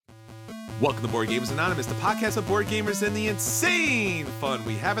Welcome to Board Gamers Anonymous, the podcast of board gamers and the insane fun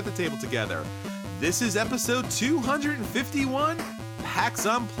we have at the table together. This is episode 251, PAX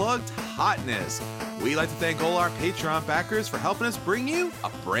Unplugged Hotness. We'd like to thank all our Patreon backers for helping us bring you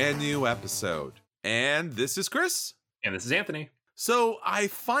a brand new episode. And this is Chris. And this is Anthony. So I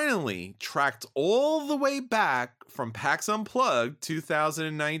finally tracked all the way back from PAX Unplugged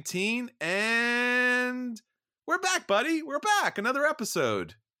 2019, and we're back, buddy. We're back. Another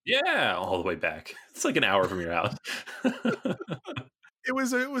episode. Yeah, all the way back. It's like an hour from your house. It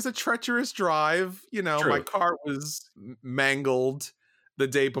was a treacherous drive. You know, True. My car was mangled the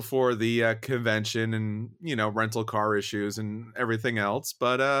day before the convention, and rental car issues and everything else.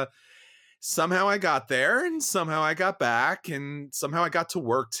 But somehow I got there, and somehow I got back, and somehow I got to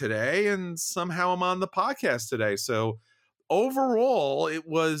work today, and somehow I'm on the podcast today. So overall, it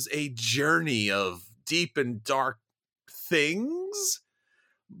was a journey of deep and dark things,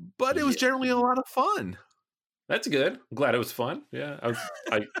 but it was generally a lot of fun. That's good. I'm glad it was fun. Yeah,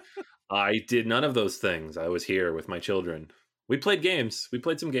 I did none of those things. I was here with my children. We played games. We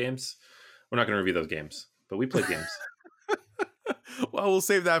played some games. We're not going to review those games, but we played games. Well, we'll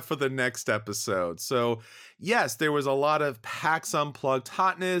save that for the next episode. So, yes, there was a lot of PAX Unplugged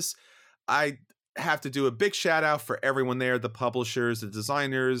hotness. I have to do a big shout out for everyone there, the publishers, the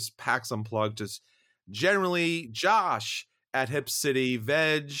designers, PAX Unplugged, just generally Josh at Hip City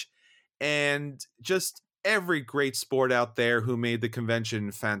Veg, and just every great sport out there who made the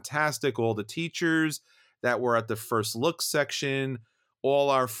convention fantastic. All the teachers that were at the first look section, all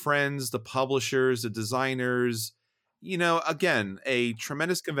our friends, the publishers, the designers. Again, a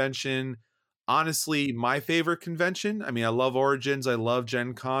tremendous convention. Honestly, my favorite convention. I mean, I love Origins, I love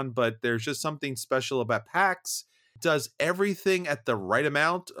Gen Con, but there's just something special about PAX. It does everything at the right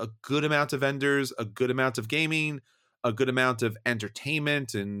amount, a good amount of vendors, a good amount of gaming, a good amount of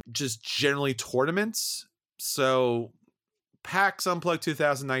entertainment, and just generally tournaments. So PAX Unplugged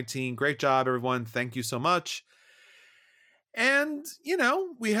 2019, great job, everyone. Thank you so much. And,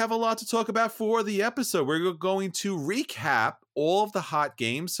 we have a lot to talk about for the episode. We're going to recap all of the hot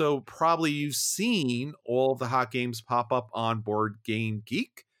games. So probably you've seen all of the hot games pop up on Board Game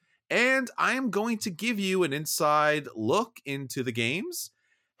Geek. And I am going to give you an inside look into the games,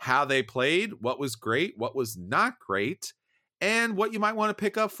 how they played, what was great, what was not great, and what you might want to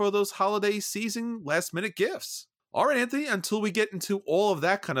pick up for those holiday season last minute gifts. All right, Anthony, until we get into all of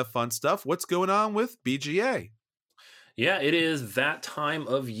that kind of fun stuff, what's going on with BGA? Yeah, it is that time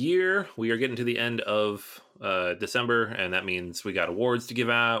of year. We are getting to the end of December, and that means we got awards to give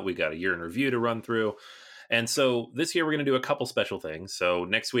out. We got a year in review to run through. And so this year we're going to do a couple special things. So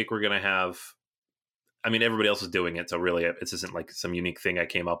next week we're going to have, everybody else is doing it. So really, this isn't like some unique thing I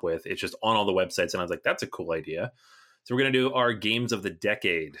came up with. It's just on all the websites, and I was like, that's a cool idea. So we're going to do our games of the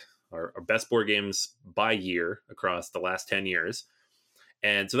decade, our best board games by year across the last 10 years.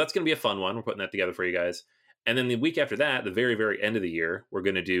 And so that's going to be a fun one. We're putting that together for you guys. And then the week after that, the very, very end of the year, we're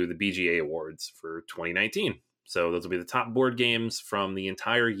going to do the BGA Awards for 2019. So those will be the top board games from the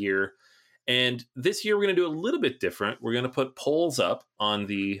entire year. And this year, we're going to do a little bit different. We're going to put polls up on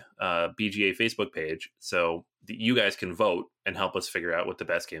the BGA Facebook page so that you guys can vote and help us figure out what the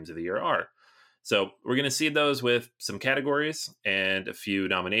best games of the year are. So we're going to seed those with some categories and a few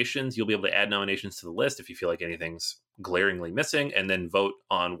nominations. You'll be able to add nominations to the list if you feel like anything's glaringly missing, and then vote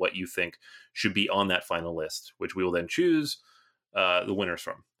on what you think should be on that final list, which we will then choose the winners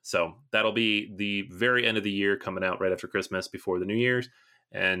from. So that'll be the very end of the year, coming out right after Christmas, before the New Year's.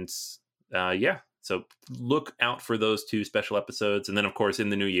 And so look out for those two special episodes. And then, of course, in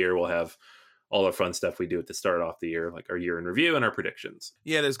the new year, we'll have all the fun stuff we do at the start off the year, like our year in review and our predictions.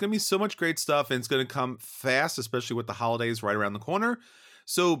 Yeah, there's going to be so much great stuff, and it's going to come fast, especially with the holidays right around the corner.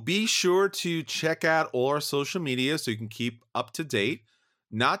 So be sure to check out all our social media so you can keep up to date.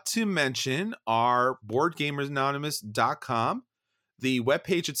 Not to mention our BoardGamersAnonymous.com. The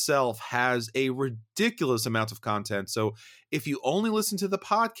webpage itself has a ridiculous amount of content. So if you only listen to the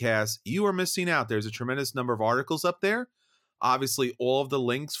podcast, you are missing out. There's a tremendous number of articles up there. Obviously, all of the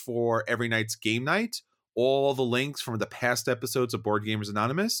links for every night's game night, all the links from the past episodes of Board Gamers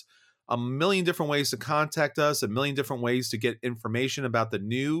Anonymous, a million different ways to contact us, a million different ways to get information about the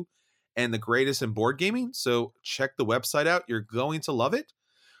new and the greatest in board gaming. So check the website out. You're going to love it.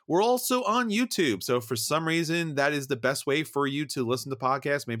 We're also on YouTube. So for some reason, that is the best way for you to listen to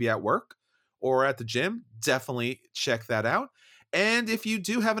podcasts, maybe at work or at the gym. Definitely check that out. And if you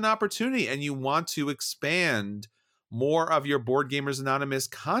do have an opportunity and you want to expand more of your Board Gamers Anonymous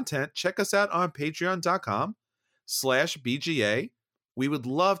content, check us out on patreon.com/BGA. We would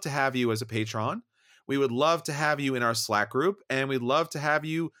love to have you as a patron. We would love to have you in our Slack group, and we'd love to have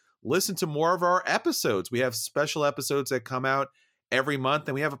you listen to more of our episodes. We have special episodes that come out every month,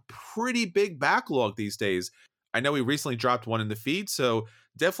 and we have a pretty big backlog these days. I know we recently dropped one in the feed, so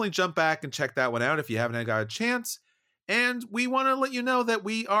definitely jump back and check that one out if you haven't got a chance. And we want to let you know that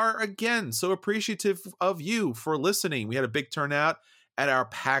we are, again, so appreciative of you for listening. We had a big turnout at our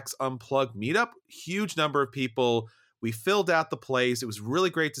PAX Unplugged meetup. Huge number of people. We filled out the place. It was really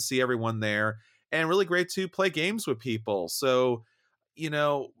great to see everyone there and really great to play games with people. So,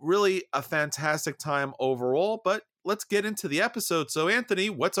 really a fantastic time overall. But let's get into the episode. So, Anthony,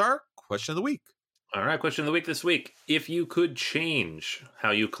 what's our question of the week? All right, question of the week this week. If you could change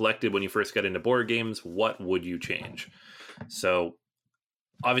how you collected when you first got into board games, what would you change? So,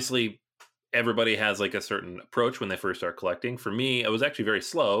 obviously, everybody has like a certain approach when they first start collecting. For me, I was actually very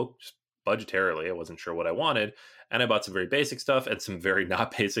slow, just budgetarily. I wasn't sure what I wanted. And I bought some very basic stuff and some very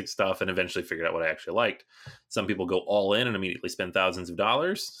not basic stuff and eventually figured out what I actually liked. Some people go all in and immediately spend thousands of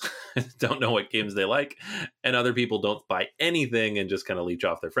dollars, don't know what games they like. And other people don't buy anything and just kind of leech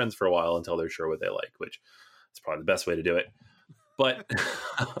off their friends for a while until they're sure what they like, which is probably the best way to do it. But,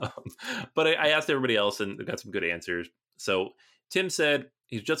 but I asked everybody else and got some good answers. So Tim said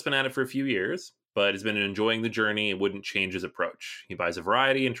he's just been at it for a few years, but has been enjoying the journey and wouldn't change his approach. He buys a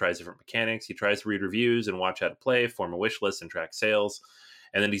variety and tries different mechanics. He tries to read reviews and watch how to play, form a wish list, and track sales.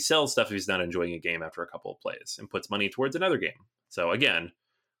 And then he sells stuff if he's not enjoying a game after a couple of plays and puts money towards another game. So again,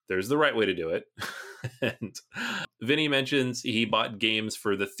 there's the right way to do it. And Vinny mentions he bought games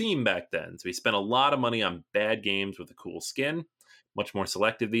for the theme back then. So he spent a lot of money on bad games with a cool skin, much more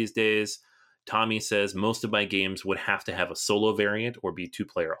selective these days. Tommy says most of my games would have to have a solo variant or be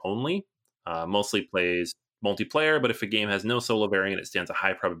 2-player only. Mostly plays multiplayer, but if a game has no solo variant, it stands a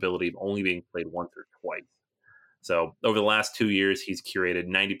high probability of only being played once or twice. So over the last 2 years, he's curated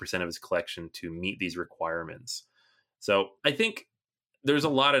 90% of his collection to meet these requirements. So I think there's a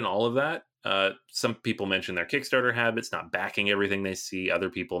lot in all of that. Some people mention their Kickstarter habits, not backing everything they see. Other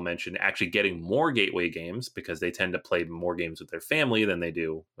people mention actually getting more gateway games because they tend to play more games with their family than they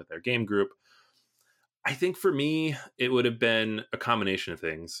do with their game group. I think for me, it would have been a combination of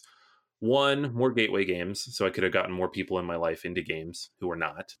things. One, more gateway games, so I could have gotten more people in my life into games who are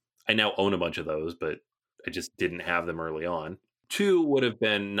not. I now own a bunch of those, but I just didn't have them early on. Two would have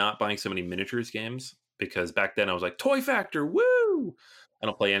been not buying so many miniatures games, because back then I was like, Toy Factor, woo! I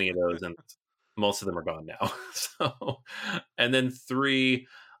don't play any of those, and most of them are gone now. And then three,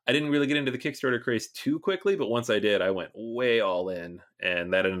 I didn't really get into the Kickstarter craze too quickly, but once I did, I went way all in,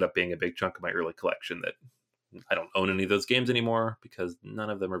 and that ended up being a big chunk of my early collection that I don't own any of those games anymore because none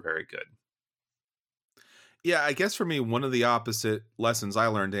of them are very good. Yeah, I guess for me, one of the opposite lessons I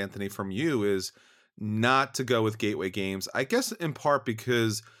learned, Anthony, from you is not to go with gateway games. I guess in part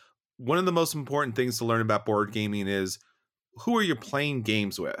because one of the most important things to learn about board gaming is who are you playing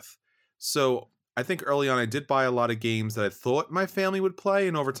games with? So I think early on I did buy a lot of games that I thought my family would play,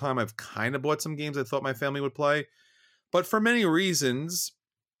 and over time I've kind of bought some games I thought my family would play. But for many reasons,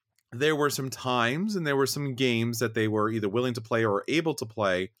 there were some times and there were some games that they were either willing to play or able to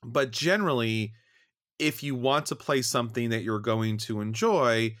play. But generally, if you want to play something that you're going to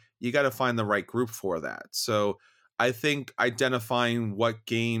enjoy, you got to find the right group for that. So I think identifying what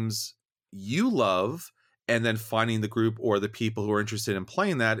games you love and then finding the group or the people who are interested in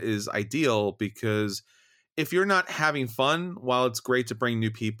playing that is ideal, because if you're not having fun, while it's great to bring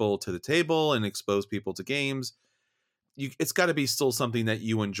new people to the table and expose people to games, it's got to be still something that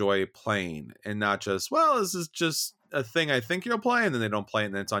you enjoy playing and not just, well, this is just a thing I think you'll play, and then they don't play it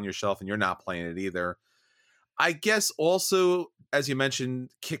and then it's on your shelf and you're not playing it either. I guess also, as you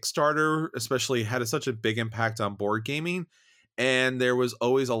mentioned, Kickstarter especially had such a big impact on board gaming, and there was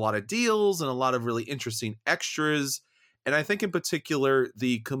always a lot of deals and a lot of really interesting extras. And I think in particular,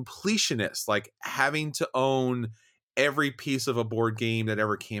 the completionist, like having to own every piece of a board game that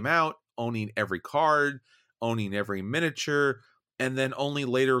ever came out, owning every card, owning every miniature, and then only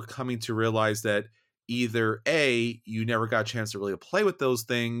later coming to realize that either A, you never got a chance to really play with those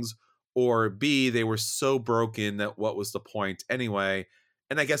things, or B, they were so broken that what was the point anyway?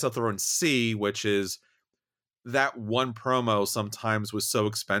 And I guess I'll throw in C, which is that one promo sometimes was so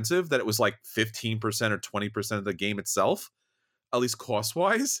expensive that it was like 15% or 20% of the game itself, at least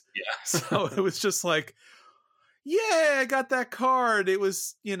cost-wise. Yeah. So it was just like, yeah, I got that card. It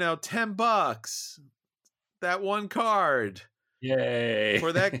was, $10. That one card. Yay.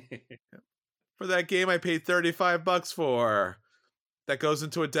 For that game I paid $35 for. That goes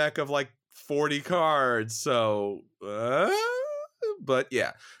into a deck of like 40 cards. So but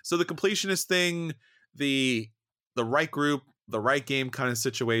yeah. So the completionist thing, the right group, the right game kind of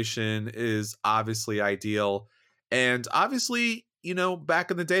situation is obviously ideal. And obviously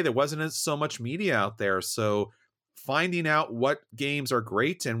back in the day, there wasn't so much media out there. So finding out what games are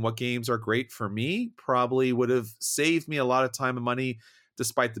great and what games are great for me probably would have saved me a lot of time and money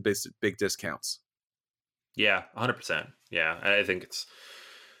despite the big discounts. Yeah, 100%. Yeah, I think it's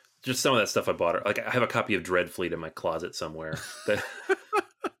just some of that stuff I bought. Like, I have a copy of Dreadfleet in my closet somewhere. That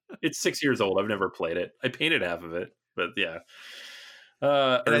it's 6 years old. I've never played it. I painted half of it, but yeah. And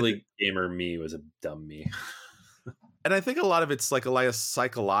I Early gamer me was a dumb me. And I think a lot of it's like a lot of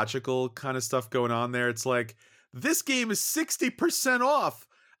psychological kind of stuff going on there. It's like, this game is 60% off.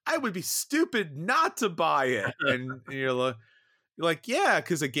 I would be stupid not to buy it. And you're like, yeah,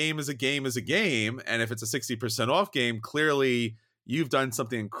 because a game is a game is a game. And if it's a 60% off game, clearly you've done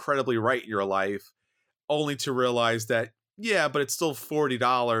something incredibly right in your life, only to realize that, yeah, but it's still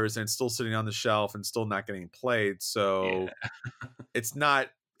 $40 and it's still sitting on the shelf and still not getting played. So Yeah. it's not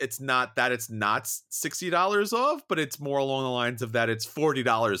that it's not $60 off, but it's more along the lines of that it's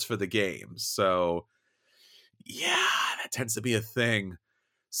 $40 for the game. So yeah, that tends to be a thing.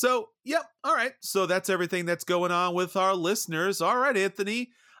 So, yep. All right. So that's everything that's going on with our listeners. All right, Anthony.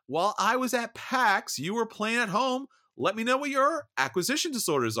 While I was at PAX, you were playing at home. Let me know what your acquisition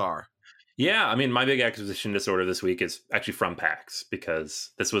disorders are. Yeah, I mean, my big acquisition disorder this week is actually from PAX, because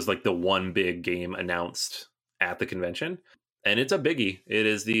this was like the one big game announced at the convention. And it's a biggie. It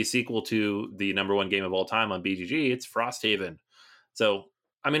is the sequel to the number one game of all time on BGG. It's Frosthaven. So,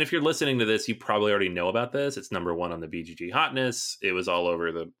 I mean, if you're listening to this, you probably already know about this. It's number one on the BGG Hotness. It was all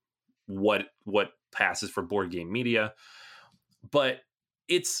over the what passes for board game media. But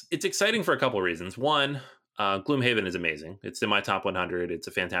it's exciting for a couple of reasons. One, Gloomhaven is amazing. It's in my top 100. It's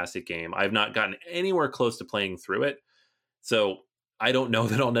a fantastic game. I've not gotten anywhere close to playing through it. So I don't know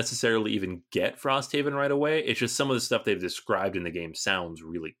that I'll necessarily even get Frosthaven right away. It's just some of the stuff they've described in the game sounds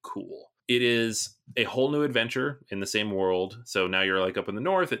really cool. It is a whole new adventure in the same world. So now you're like up in the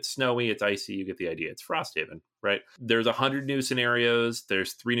north, it's snowy, it's icy, you get the idea. It's Frosthaven, right? There's 100 new scenarios,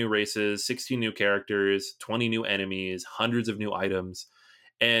 there's 3 new races, 16 new characters, 20 new enemies, hundreds of new items.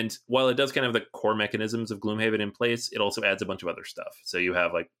 And while it does kind of have the core mechanisms of Gloomhaven in place, it also adds a bunch of other stuff. So you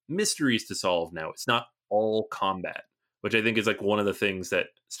have like mysteries to solve now. It's not all combat, which I think is like one of the things that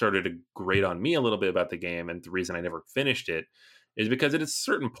started to grate on me a little bit about the game. And the reason I never finished it is because at a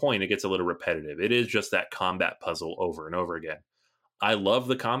certain point, it gets a little repetitive. It is just that combat puzzle over and over again. I love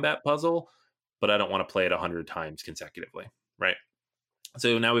the combat puzzle, but I don't want to play it 100 times consecutively, right?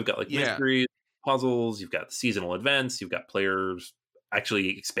 So now we've got like mysteries, puzzles, you've got seasonal events, you've got players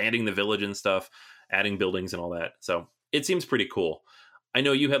actually expanding the village and stuff, adding buildings and all that. So it seems pretty cool. I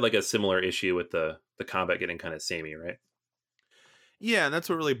know you had like a similar issue with the combat getting kind of samey, right? Yeah, and that's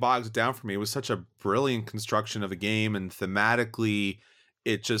what really bogs it down for me. It was such a brilliant construction of a game, and thematically,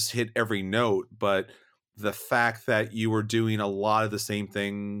 it just hit every note. But the fact that you were doing a lot of the same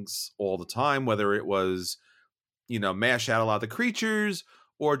things all the time, whether it was, mash out a lot of the creatures,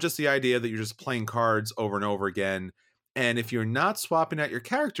 or just the idea that you're just playing cards over and over again. And if you're not swapping out your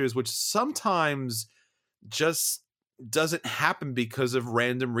characters, which sometimes just doesn't happen because of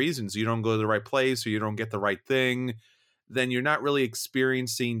random reasons, you don't go to the right place or you don't get the right thing, then you're not really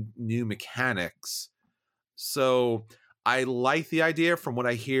experiencing new mechanics. So I like the idea from what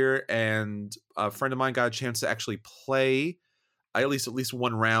I hear, and a friend of mine got a chance to actually play at least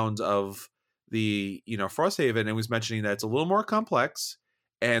one round of the Frosthaven, and was mentioning that it's a little more complex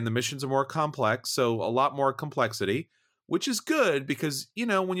and the missions are more complex, so a lot more complexity, which is good because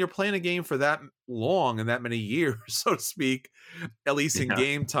when you're playing a game for that long and that many years, so to speak, at least in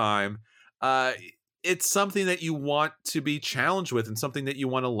game time, it's something that you want to be challenged with and something that you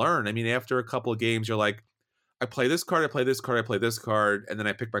want to learn. I mean, after a couple of games, you're like, I play this card, I play this card, I play this card, and then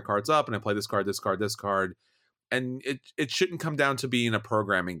I pick my cards up and I play this card, this card, this card. And it shouldn't come down to being a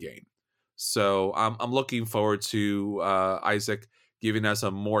programming game. So I'm looking forward to Isaac giving us a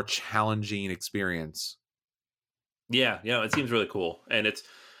more challenging experience. Yeah, it seems really cool. And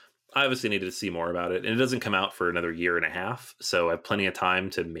I obviously needed to see more about it. And it doesn't come out for another year and a half. So I have plenty of time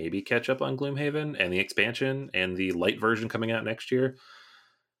to maybe catch up on Gloomhaven and the expansion and the light version coming out next year.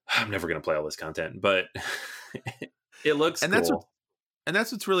 I'm never going to play all this content, but it looks cool.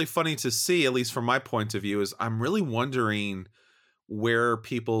 That's what's really funny to see, at least from my point of view, is I'm really wondering where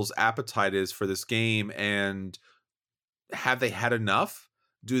people's appetite is for this game, and have they had enough?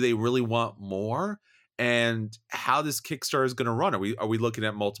 Do they really want more? And how this Kickstarter is going to run? Are we looking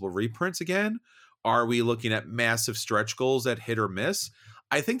at multiple reprints again? Are we looking at massive stretch goals that hit or miss?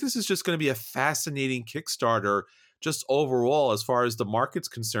 I think this is just going to be a fascinating Kickstarter just overall as far as the market's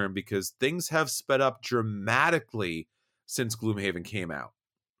concerned, because things have sped up dramatically since Gloomhaven came out.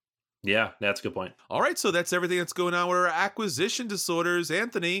 Yeah, that's a good point. All right, so that's everything that's going on with our acquisition disorders.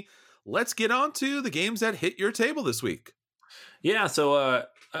 Anthony, let's get on to the games that hit your table this week. Yeah, so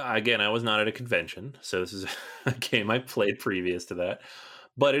again, I was not at a convention, so this is a game I played previous to that,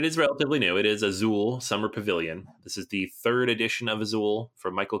 but it is relatively new. It is Azul Summer Pavilion. This is the third edition of Azul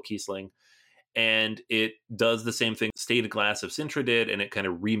from Michael Kiesling, and it does the same thing Stained Glass of Sintra did, and it kind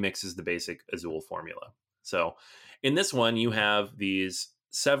of remixes the basic Azul formula. So in this one, you have these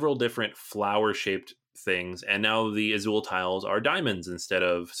several different flower-shaped things, and now the Azul tiles are diamonds instead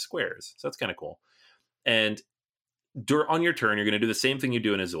of squares. So that's kind of cool. And on your turn, you're going to do the same thing you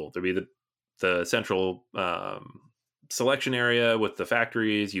do in Azul. There'll be the central selection area with the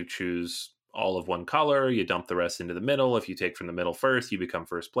factories. You choose all of one color. You dump the rest into the middle. If you take from the middle first, you become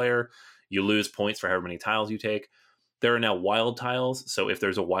first player. You lose points for however many tiles you take. There are now wild tiles. So if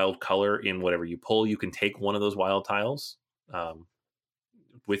there's a wild color in whatever you pull, you can take one of those wild tiles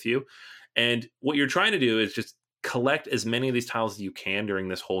with you. And what you're trying to do is just collect as many of these tiles as you can during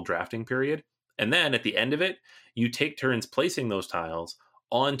this whole drafting period. And then at the end of it, you take turns placing those tiles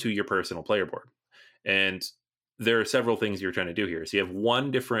onto your personal player board. And there are several things you're trying to do here. So you have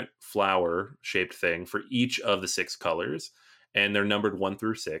one different flower shaped thing for each of the 6 colors, and they're numbered 1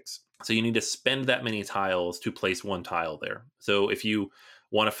 through 6. So you need to spend that many tiles to place one tile there. So if you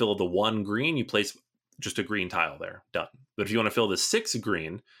want to fill the 1 green, you place just a green tile there. Done. But if you want to fill the 6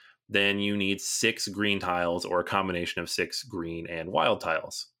 green, then you need 6 green tiles or a combination of 6 green and wild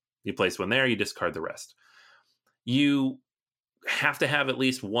tiles. You place one there, you discard the rest. You have to have at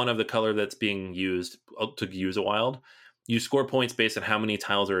least one of the color that's being used to use a wild. You score points based on how many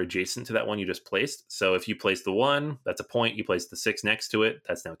tiles are adjacent to that one you just placed. So if you place the 1, that's a point. You place the 6 next to it,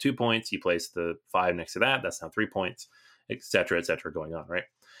 that's now 2 points. You place the 5 next to that, that's now 3 points, et cetera, going on, right?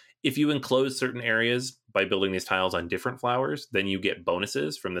 If you enclose certain areas by building these tiles on different flowers, then you get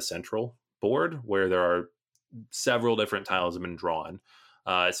bonuses from the central board where there are several different tiles have been drawn.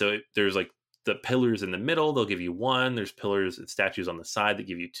 There's like the pillars in the middle, they'll give you 1. There's pillars and statues on the side that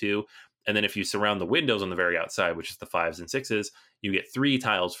give you 2. And then if you surround the windows on the very outside, which is the 5s and 6s, you get 3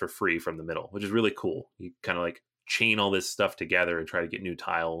 tiles for free from the middle, which is really cool. You kind of like chain all this stuff together and try to get new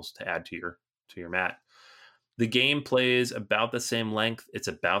tiles to add to your mat. The game plays about the same length. It's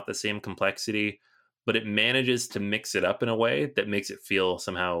about the same complexity, but it manages to mix it up in a way that makes it feel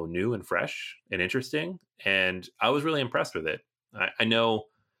somehow new and fresh and interesting. And I was really impressed with it. I know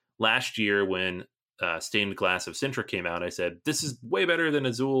last year when Stained Glass of Sintra came out, I said, this is way better than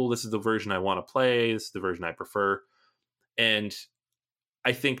Azul. This is the version I want to play. This is the version I prefer. And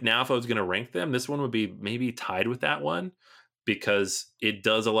I think now if I was going to rank them, this one would be maybe tied with that one because it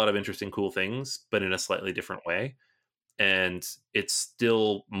does a lot of interesting, cool things, but in a slightly different way. And it's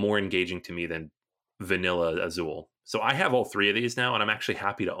still more engaging to me than vanilla Azul. So I have all 3 of these now, and I'm actually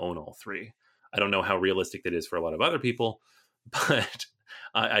happy to own all 3. I don't know how realistic that is for a lot of other people, but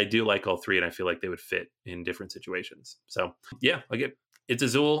I do like all 3, and I feel like they would fit in different situations. So yeah, it's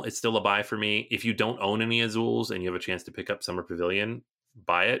Azul. It's still a buy for me. If you don't own any Azuls and you have a chance to pick up Summer Pavilion,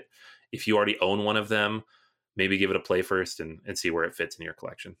 buy it. If you already own one of them, maybe give it a play first and see where it fits in your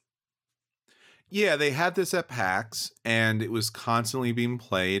collection. Yeah, they had this at PAX, and it was constantly being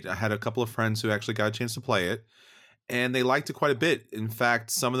played. I had a couple of friends who actually got a chance to play it, and they liked it quite a bit. In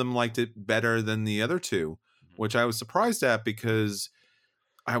fact, some of them liked it better than the other 2, which I was surprised at because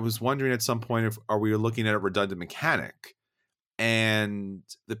I was wondering at some point if are we looking at a redundant mechanic, and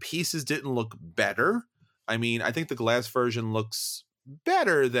the pieces didn't look better. I mean, I think the glass version looks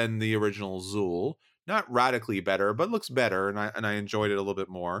better than the original Azul, not radically better, but looks better, and I enjoyed it a little bit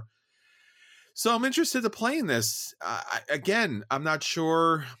more. So I'm interested to playing this. Again, I'm not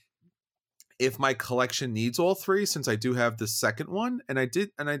sure if my collection needs all 3 since I do have the second one, and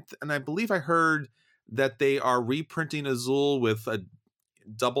I believe I heard that they are reprinting Azul with a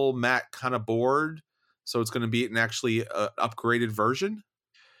double matte kind of board, so it's going to be an actually upgraded version.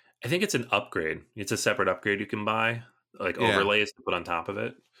 I think it's an upgrade. It's a separate upgrade you can buy, like overlays to put on top of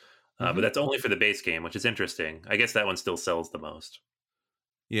it. But that's only for the base game, which is interesting. I guess that one still sells the most.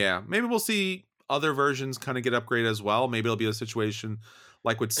 Yeah, maybe we'll see other versions kind of get upgraded as well. Maybe it'll be a situation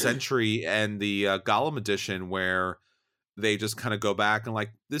like with Century and the Gollum edition where they just kind of go back and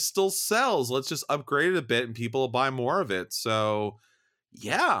like, this still sells. Let's just upgrade it a bit and people will buy more of it. So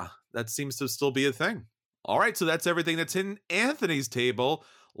yeah, that seems to still be a thing. All right, so that's everything that's in Anthony's table.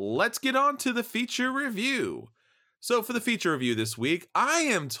 Let's get on to the feature review. So for the feature review this week, I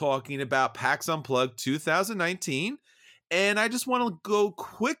am talking about PAX Unplugged 2019. And I just want to go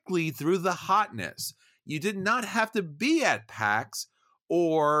quickly through the hotness. You did not have to be at PAX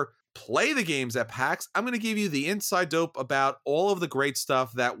or play the games at PAX, I'm going to give you the inside dope about all of the great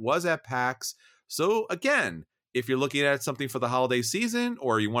stuff that was at PAX. So again, if you're looking at something for the holiday season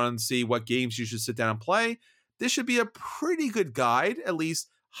or you want to see what games you should sit down and play, this should be a pretty good guide, at least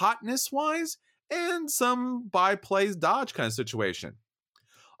hotness wise, and some buy, plays, dodge kind of situation.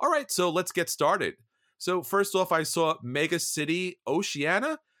 All right, so let's get started. So first off, I saw Mega City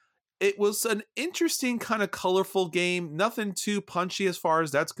Oceania. It was an interesting kind of colorful game, nothing too punchy as far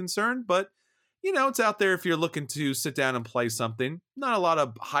as that's concerned, but it's out there if you're looking to sit down and play something. Not a lot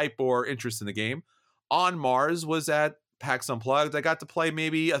of hype or interest in the game. On Mars was at PAX Unplugged. I got to play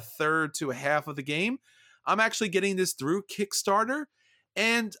maybe a third to a half of the game. I'm actually getting this through Kickstarter,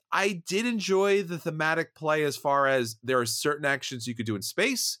 and I did enjoy the thematic play as far as there are certain actions you could do in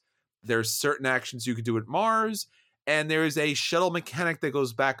space, there's certain actions you could do at Mars, and there is a shuttle mechanic that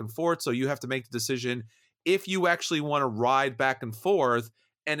goes back and forth, so you have to make the decision if you actually want to ride back and forth,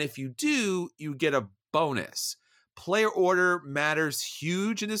 and if you do, you get a bonus. Player order matters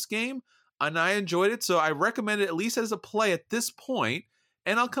huge in this game, and I enjoyed it, so I recommend it at least as a play at this point,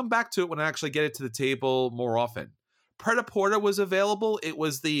 and I'll come back to it when I actually get it to the table more often. Pret-a-Porter was available. It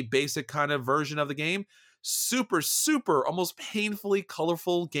was the basic kind of version of the game. Super, super, almost painfully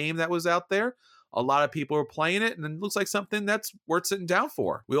colorful game that was out there. A lot of people were playing it, and it looks like something that's worth sitting down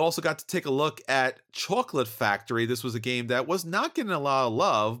for. We also got to take a look at Chocolate Factory. This was a game that was not getting a lot of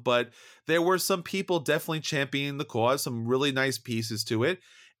love, but there were some people definitely championing the cause, some really nice pieces to it,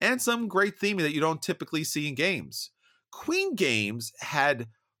 and some great theming that you don't typically see in games. Queen Games had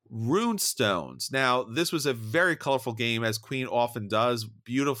Rune Stones. Now, this was a very colorful game, as Queen often does.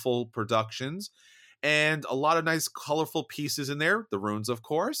 Beautiful productions, and a lot of nice colorful pieces in there. The runes, of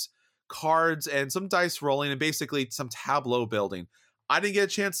course. Cards and some dice rolling and basically some tableau building. I didn't get a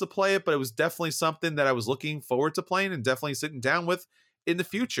chance to play it, but it was definitely something that I was looking forward to playing and definitely sitting down with in the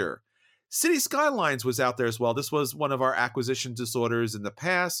future. City Skylines was out there as well. This was one of our acquisition disorders in the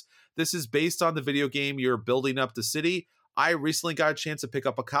past. This is based on the video game You're Building Up the City. I recently got a chance to pick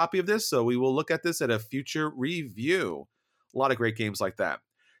up a copy of this, so we will look at this at a future review. A lot of great games like that.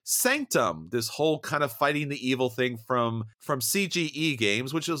 Sanctum, this whole kind of fighting the evil thing from CGE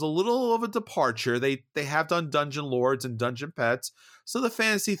Games, which is a little of a departure. They have done Dungeon Lords and Dungeon Pets, so the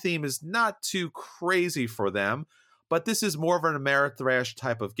fantasy theme is not too crazy for them, but this is more of an Ameritrash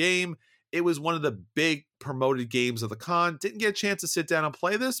type of game. It was one of the big promoted games of the con. Didn't get a chance to sit down and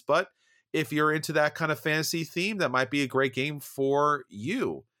play this, but if you're into that kind of fantasy theme, that might be a great game for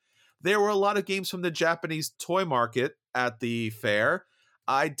you. There were a lot of games from the Japanese toy market at the fair.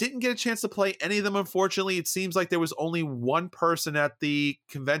 I didn't get a chance to play any of them, unfortunately. It seems like there was only one person at the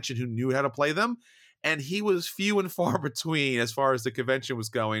convention who knew how to play them, and he was few and far between as far as the convention was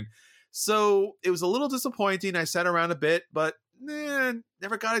going. So it was a little disappointing. I sat around a bit, but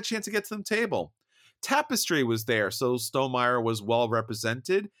never got a chance to get to the table. Tapestry was there, so Stonemaier was well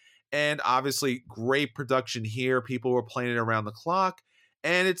represented, and obviously great production here. People were playing it around the clock,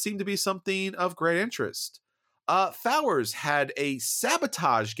 and it seemed to be something of great interest. Fowers had a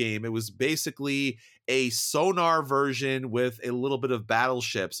sabotage game. It was basically a sonar version with a little bit of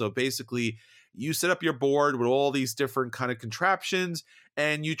battleship. So basically, you set up your board with all these different kind of contraptions,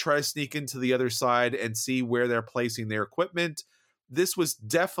 and you try to sneak into the other side and see where they're placing their equipment. This was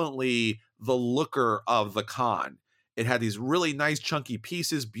definitely the looker of the con. It had these really nice chunky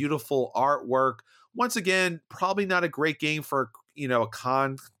pieces, beautiful artwork. Once again, probably not a great game for, a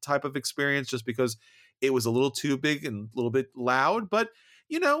con type of experience, just because it was a little too big and a little bit loud. But,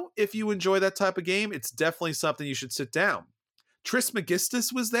 if you enjoy that type of game, it's definitely something you should sit down.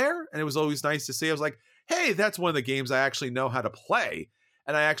 Trismegistus was there, and it was always nice to see. I was like, hey, that's one of the games I actually know how to play.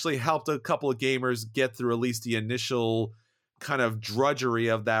 And I actually helped a couple of gamers get through at least the initial kind of drudgery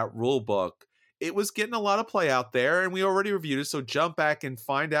of that rule book. It was getting a lot of play out there, and we already reviewed it, so jump back and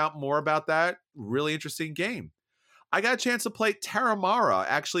find out more about that really interesting game. I got a chance to play Terramara,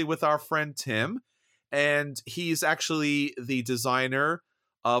 actually, with our friend Tim, and he's actually the designer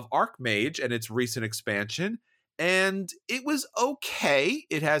of Archmage and its recent expansion, and it was okay.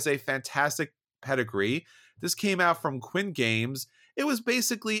 It has a fantastic pedigree. This came out from Quinn Games. It was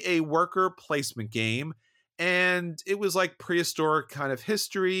basically a worker placement game, and it was like prehistoric kind of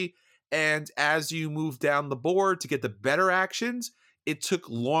history. And as you move down the board to get the better actions, it took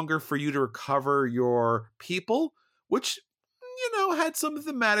longer for you to recover your people, which, had some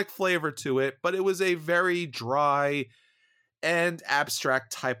thematic flavor to it, but it was a very dry and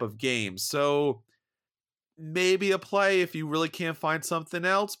abstract type of game. So maybe a play if you really can't find something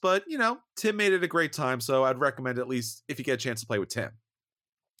else, but, Tim made it a great time, so I'd recommend at least if you get a chance to play with Tim.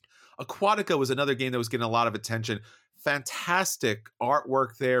 Aquatica was another game that was getting a lot of attention. Fantastic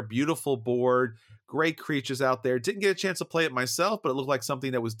artwork there, beautiful board, great creatures out there. Didn't get a chance to play it myself, but it looked like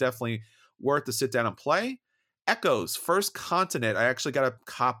something that was definitely worth to sit down and play. Echoes, First Continent. I actually got a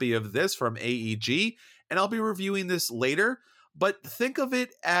copy of this from AEG, and I'll be reviewing this later. But think of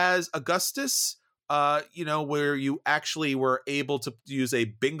it as Augustus, where you actually were able to use a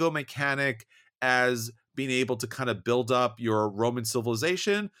bingo mechanic as being able to kind of build up your Roman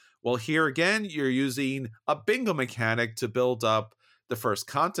civilization. Well, here again, you're using a bingo mechanic to build up the First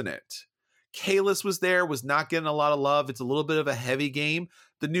Continent. Kalis was there, was not getting a lot of love. It's a little bit of a heavy game.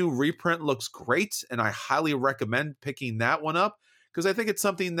 The new reprint looks great, and I highly recommend picking that one up because I think it's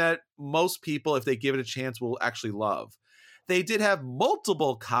something that most people, if they give it a chance, will actually love. They did have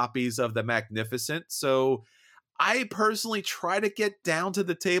multiple copies of The Magnificent, so I personally try to get down to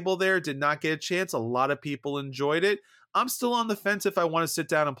the table there, did not get a chance. A lot of people enjoyed it. I'm still on the fence if I want to sit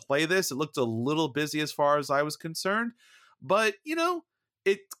down and play this. It looked a little busy as far as I was concerned, but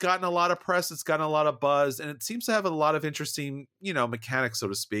it's gotten a lot of press, it's gotten a lot of buzz, and it seems to have a lot of interesting, mechanics, so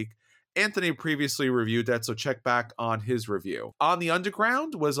to speak. Anthony previously reviewed that, so check back on his review. On the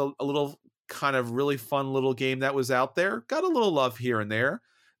Underground was a little kind of really fun little game that was out there. Got a little love here and there.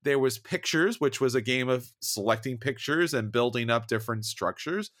 There was Pictures, which was a game of selecting pictures and building up different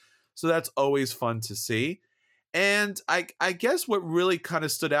structures. So that's always fun to see. And I guess what really kind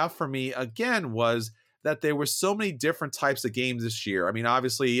of stood out for me again was that there were so many different types of games this year. I mean,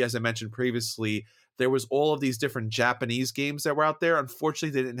 obviously, as I mentioned previously, there was all of these different Japanese games that were out there.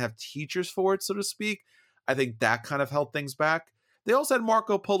 Unfortunately, they didn't have teachers for it, so to speak. I think that kind of held things back. They also had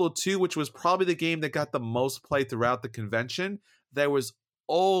Marco Polo 2, which was probably the game that got the most play throughout the convention. There was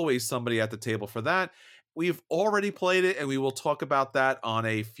always somebody at the table for that. We've already played it, and we will talk about that on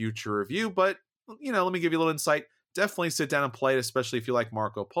a future review. But, let me give you a little insight. Definitely sit down and play it, especially if you like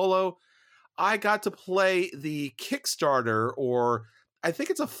Marco Polo. I got to play the Kickstarter, or I think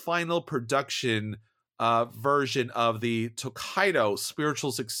it's a final production version of the Tokaido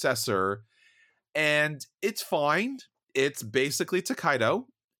spiritual successor, and it's fine. It's basically Tokaido,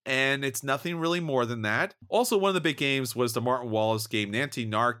 and it's nothing really more than that. Also, one of the big games was the Martin Wallace game, Nanti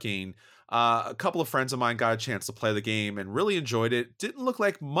Narking. A couple of friends of mine got a chance to play the game and really enjoyed it. Didn't look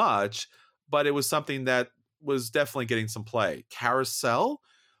like much, but it was something that was definitely getting some play. Carousel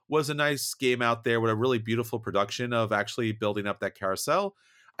was a nice game out there with a really beautiful production of actually building up that carousel.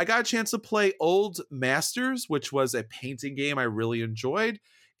 I got a chance to play Old Masters, which was a painting game I really enjoyed.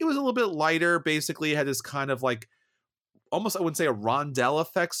 It was a little bit lighter. Basically, it had this kind of like, almost, I wouldn't say a rondelle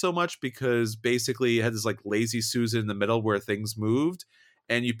effect so much, because basically it had this like lazy Susan in the middle where things moved,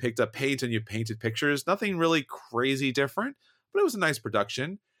 and you picked up paint and you painted pictures. Nothing really crazy different, but it was a nice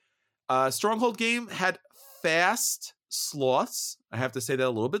production. Stronghold game had fast sloths. I have to say that a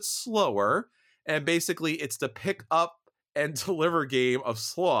little bit slower. And basically, it's the pick up and deliver game of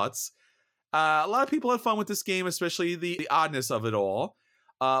sloths. A lot of people had fun with this game, especially the oddness of it all.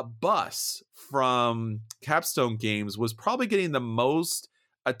 Bus from Capstone Games was probably getting the most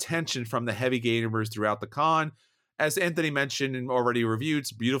attention from the heavy gamers throughout the con. As Anthony mentioned and already reviewed,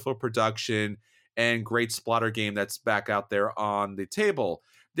 it's beautiful production and great splatter game that's back out there on the table.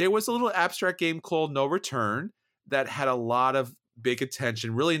 There was a little abstract game called No Return that had a lot of big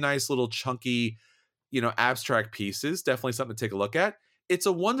attention, really nice little chunky, abstract pieces. Definitely something to take a look at. It's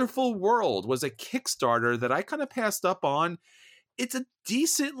a Wonderful World was a Kickstarter that I kind of passed up on. It's a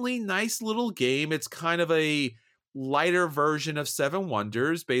decently nice little game. It's kind of a lighter version of Seven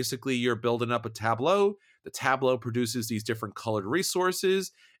Wonders. Basically, you're building up a tableau. The tableau produces these different colored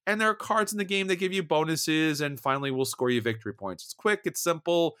resources, and there are cards in the game that give you bonuses and finally will score you victory points. It's quick, it's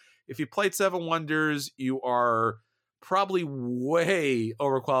simple. If you played Seven Wonders, you are probably way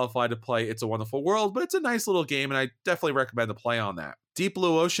overqualified to play It's a Wonderful World, but it's a nice little game, and I definitely recommend the play on that. Deep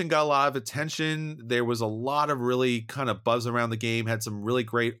Blue Ocean got a lot of attention. There was a lot of really kind of buzz around the game, had some really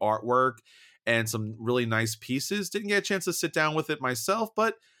great artwork and some really nice pieces. Didn't get a chance to sit down with it myself,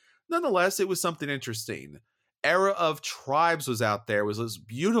 but nonetheless, it was something interesting. Era of Tribes was out there. It was this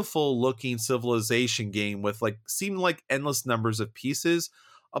beautiful looking civilization game with seemed like endless numbers of pieces.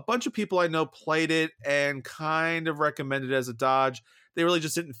 A bunch of people I know played it and kind of recommended it as a dodge. They really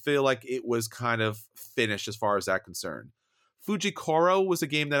just didn't feel like it was kind of finished as far as that concerned. Fujikoro was a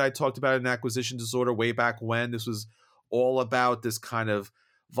game that I talked about in Acquisition Disorder way back when. This was all about this kind of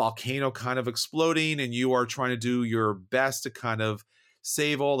volcano kind of exploding, and you are trying to do your best to kind of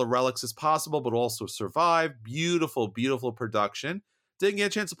save all the relics as possible, but also survive. Beautiful, beautiful production. Didn't get a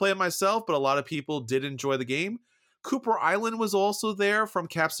chance to play it myself, but a lot of people did enjoy the game. Cooper Island was also there from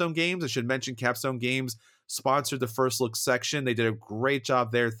Capstone Games. I should mention Capstone Games sponsored the First Look section. They did a great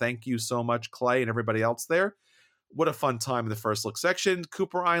job there. Thank you so much, Clay and everybody else there. What a fun time in the First Look section.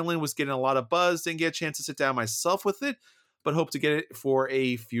 Cooper Island was getting a lot of buzz. Didn't get a chance to sit down myself with it, but hope to get it for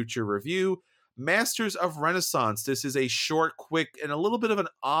a future review. Masters of Renaissance. This is a short, quick, and a little bit of an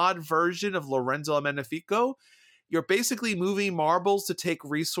odd version of Lorenzo Magnifico. You're basically moving marbles to take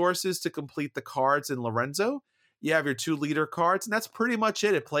resources to complete the cards in Lorenzo. You have your 2 leader cards, and that's pretty much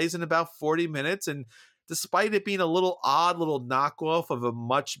it. It plays in about 40 minutes, and despite it being a little odd, little knockoff of a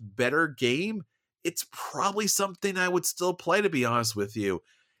much better game, it's probably something I would still play, to be honest with you.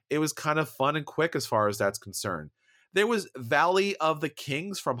 It was kind of fun and quick as far as that's concerned. There was Valley of the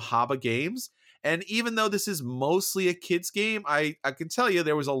Kings from Haba Games, and even though this is mostly a kid's game, I can tell you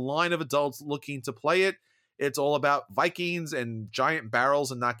there was a line of adults looking to play it. It's all about Vikings and giant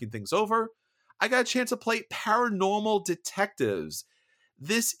barrels and knocking things over. I got a chance to play Paranormal Detectives.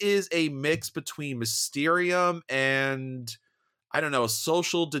 This is a mix between Mysterium and, I don't know, a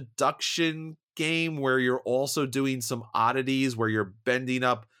social deduction game where you're also doing some oddities where you're bending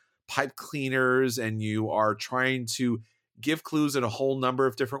up pipe cleaners and you are trying to give clues in a whole number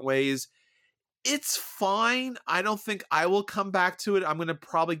of different ways. It's fine. I don't think I will come back to it. I'm going to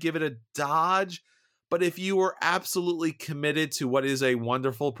probably give it a dodge. But if you were absolutely committed to what is a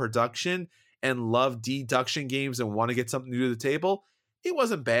wonderful production and love deduction games and want to get something new to the table, it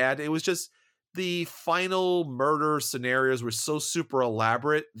wasn't bad. It was just the final murder scenarios were so super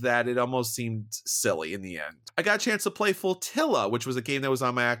elaborate that it almost seemed silly in the end. I got a chance to play Flotilla, which was a game that was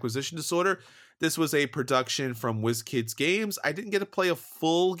on my acquisition disorder. This was a production from WizKids Games. I didn't get to play a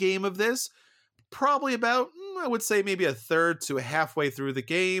full game of this. Probably about, I would say maybe a third to halfway through the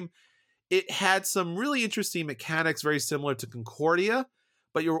game. It had some really interesting mechanics, very similar to Concordia,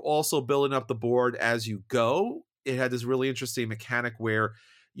 but you're also building up the board as you go. It had this really interesting mechanic where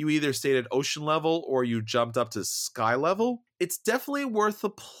you either stayed at ocean level or you jumped up to sky level. It's definitely worth a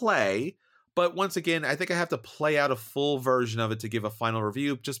play, but once again, I think I have to play out a full version of it to give a final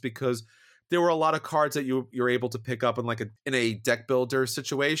review, just because there were a lot of cards that you're able to pick up in a deck builder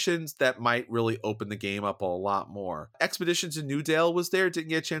situations that might really open the game up a lot more. Expeditions in Newdale was there. Didn't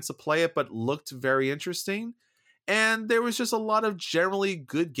get a chance to play it, but looked very interesting. And there was just a lot of generally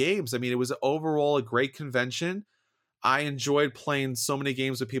good games. I mean, it was overall a great convention. I enjoyed playing so many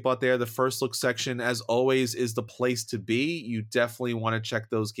games with people out there. The First Look section, as always, is the place to be. You definitely want to check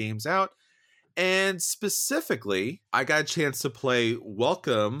those games out. And specifically, I got a chance to play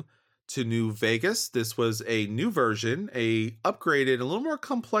Welcome to New Vegas. This was a new version, a upgraded, a little more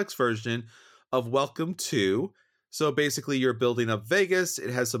complex version of Welcome to. So basically, you're building up Vegas. It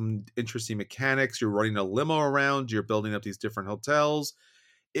has some interesting mechanics. You're running a limo around. You're building up these different hotels.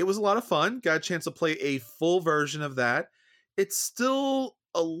 It was a lot of fun. Got a chance to play a full version of that. It's still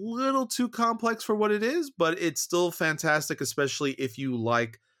a little too complex for what it is, but it's still fantastic, especially if you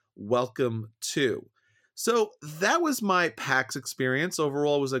like Welcome to. So that was my PAX experience.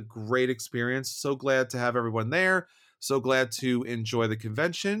 Overall, it was a great experience. So glad to have everyone there. So glad to enjoy the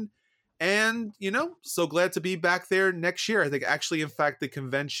convention. And, so glad to be back there next year. I think actually, in fact, the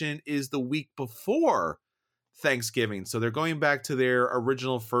convention is the week before Thanksgiving. So they're going back to their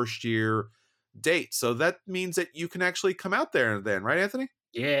original first year date. So that means that you can actually come out there then, right, Anthony?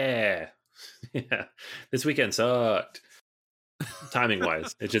 Yeah. Yeah. This weekend sucked. Timing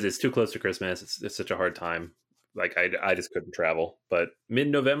wise. It's too close to Christmas. It's such a hard time. Like I just couldn't travel. But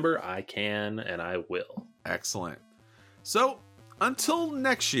mid-November I can and I will. Excellent. So until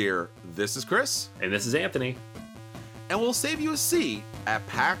next year, this is Chris. And this is Anthony. And we'll save you a seat at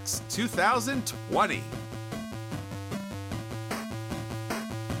PAX 2020.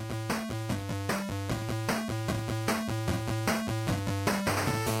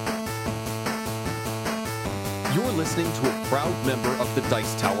 You're listening to a proud member of the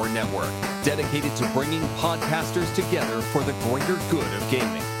Dice Tower Network, dedicated to bringing podcasters together for the greater good of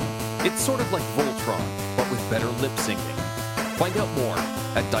gaming. It's sort of like Voltron, but with better lip syncing. Find out more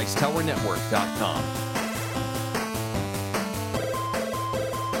at dicetowernetwork.com.